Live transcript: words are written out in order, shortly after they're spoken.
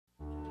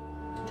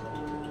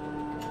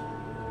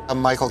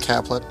I'm Michael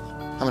Kaplitt.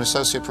 I'm an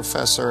associate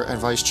professor and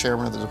vice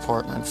chairman of the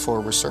Department for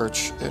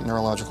Research in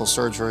Neurological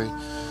Surgery.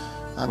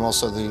 I'm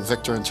also the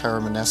Victor and Tara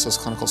Meneses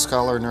Clinical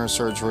Scholar in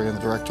Neurosurgery and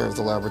the director of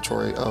the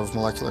Laboratory of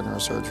Molecular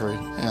Neurosurgery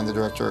and the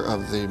director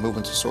of the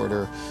Movement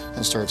Disorder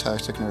and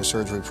Stereotactic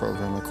Neurosurgery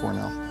program at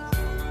Cornell.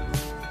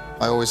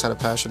 I always had a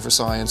passion for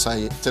science.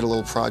 I did a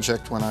little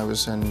project when I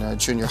was in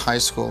junior high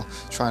school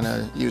trying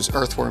to use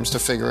earthworms to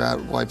figure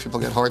out why people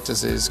get heart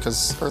disease,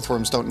 because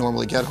earthworms don't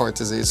normally get heart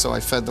disease, so I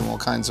fed them all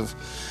kinds of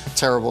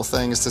terrible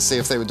things to see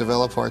if they would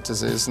develop heart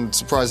disease, and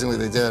surprisingly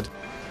they did.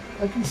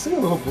 I can see a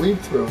little bleed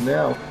through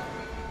now.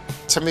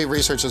 To me,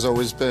 research has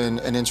always been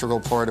an integral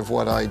part of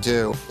what I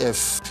do.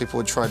 If people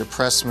would try to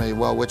press me,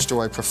 well, which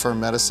do I prefer,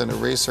 medicine or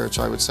research,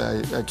 I would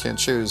say I can't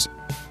choose.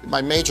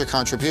 My major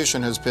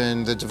contribution has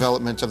been the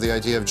development of the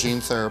idea of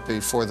gene therapy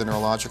for the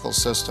neurological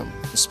system,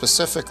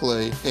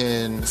 specifically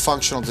in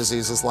functional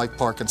diseases like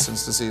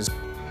Parkinson's disease.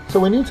 So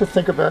we need to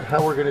think about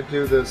how we're going to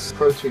do this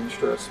protein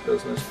stress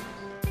business.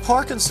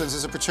 Parkinson's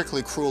is a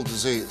particularly cruel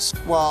disease.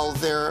 While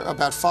there are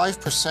about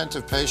 5%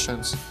 of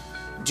patients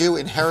do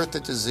inherit the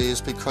disease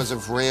because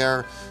of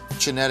rare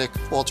genetic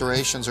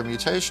alterations or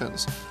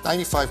mutations,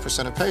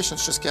 95% of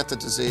patients just get the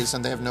disease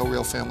and they have no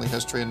real family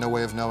history and no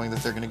way of knowing that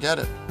they're going to get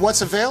it.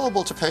 What's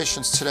available to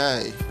patients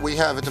today, we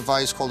have a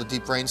device called a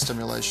deep brain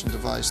stimulation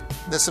device.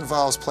 This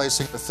involves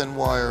placing a thin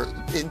wire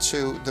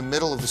into the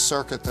middle of the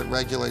circuit that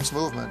regulates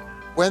movement.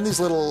 When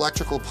these little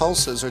electrical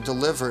pulses are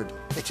delivered,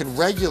 it can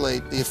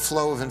regulate the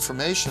flow of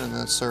information in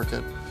that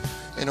circuit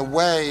in a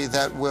way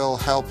that will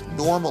help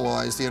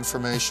normalize the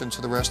information to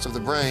the rest of the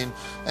brain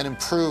and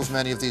improve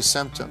many of these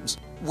symptoms.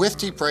 With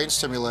deep brain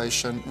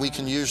stimulation, we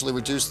can usually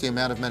reduce the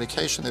amount of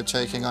medication they're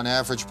taking on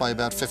average by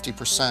about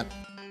 50%.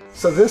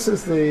 So this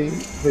is the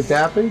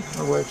DAPI,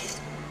 or which?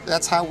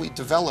 That's how we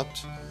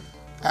developed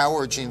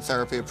our gene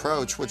therapy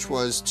approach, which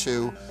was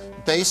to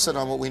base it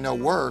on what we know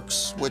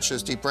works, which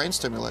is deep brain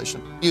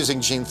stimulation.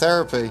 Using gene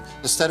therapy,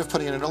 instead of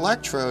putting in an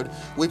electrode,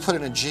 we put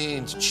in a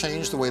gene to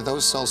change the way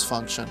those cells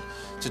function,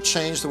 to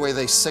change the way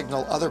they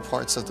signal other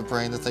parts of the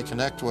brain that they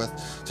connect with,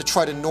 to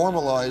try to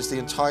normalize the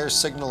entire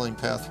signaling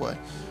pathway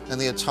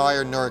and the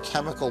entire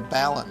neurochemical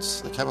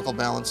balance, the chemical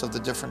balance of the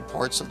different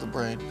parts of the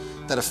brain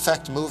that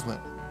affect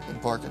movement in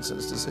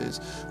Parkinson's disease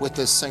with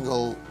this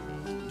single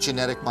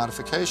genetic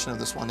modification of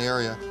this one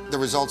area. The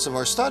results of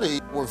our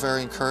study were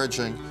very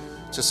encouraging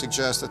to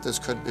suggest that this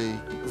could be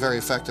very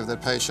effective,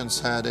 that patients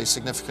had a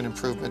significant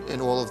improvement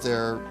in all of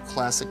their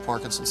classic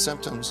Parkinson's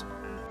symptoms.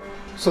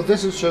 So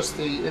this is just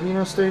the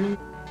immunostaining?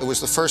 It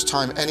was the first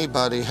time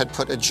anybody had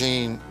put a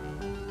gene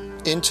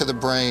into the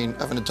brain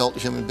of an adult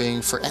human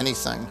being for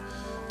anything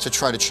to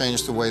try to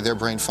change the way their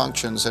brain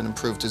functions and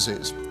improve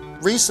disease.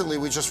 Recently,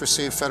 we just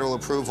received federal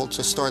approval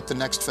to start the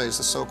next phase,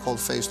 the so-called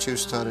phase 2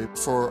 study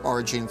for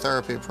our gene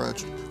therapy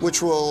approach,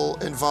 which will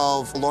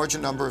involve a larger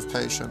number of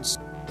patients.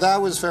 That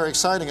was very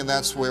exciting, and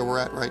that's where we're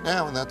at right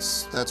now, and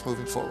that's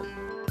moving forward.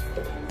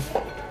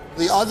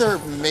 The other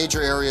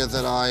major area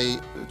that I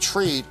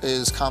treat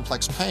is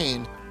complex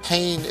pain.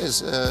 Pain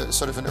is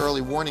sort of an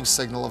early warning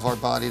signal of our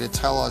body to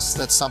tell us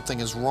that something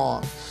is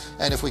wrong.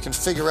 And if we can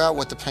figure out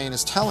what the pain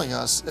is telling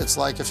us, it's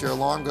like if your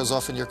alarm goes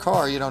off in your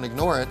car, you don't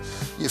ignore it,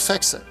 you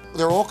fix it.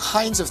 There are all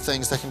kinds of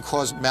things that can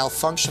cause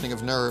malfunctioning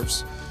of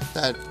nerves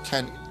that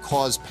can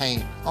cause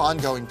pain,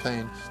 ongoing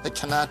pain, that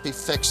cannot be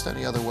fixed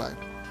any other way.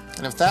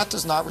 And if that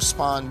does not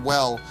respond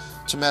well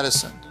to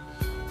medicine,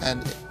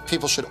 and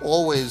people should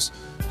always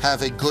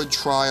have a good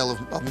trial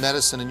of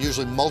medicine and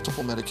usually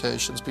multiple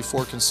medications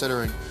before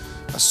considering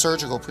a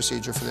surgical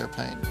procedure for their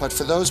pain. But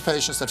for those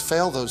patients that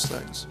fail those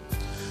things,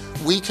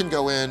 we can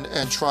go in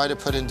and try to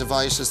put in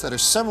devices that are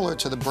similar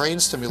to the brain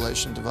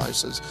stimulation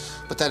devices,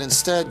 but that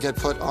instead get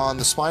put on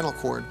the spinal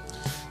cord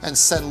and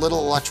send little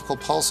electrical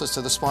pulses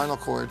to the spinal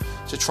cord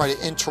to try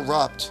to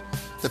interrupt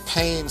the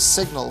pain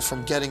signal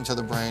from getting to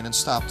the brain and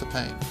stop the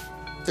pain.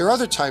 There are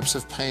other types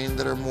of pain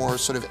that are more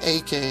sort of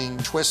aching,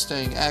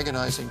 twisting,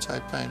 agonizing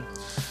type pain.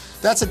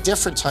 That's a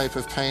different type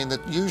of pain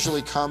that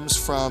usually comes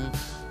from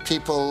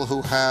people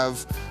who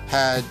have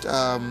had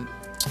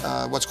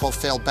what's called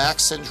failed back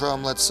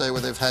syndrome, let's say, where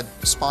they've had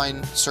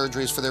spine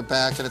surgeries for their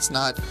back and it's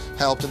not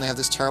helped and they have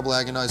this terrible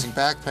agonizing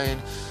back pain.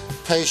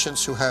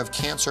 Patients who have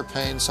cancer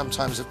pain,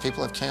 sometimes if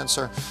people have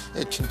cancer,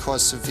 it can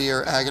cause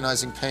severe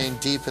agonizing pain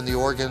deep in the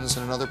organs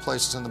and in other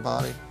places in the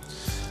body.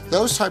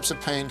 Those types of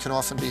pain can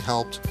often be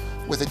helped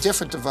with a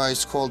different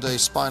device called a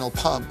spinal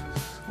pump,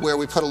 where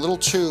we put a little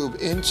tube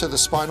into the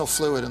spinal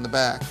fluid in the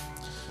back,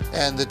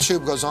 and the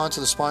tube goes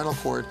onto the spinal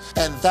cord,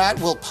 and that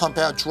will pump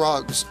out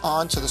drugs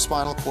onto the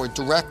spinal cord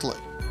directly.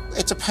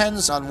 It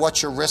depends on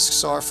what your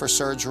risks are for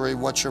surgery,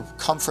 what your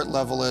comfort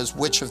level is,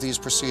 which of these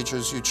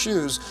procedures you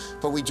choose,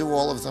 but we do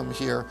all of them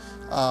here,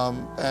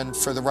 and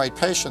for the right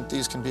patient,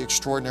 these can be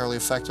extraordinarily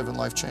effective and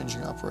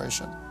life-changing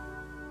operation.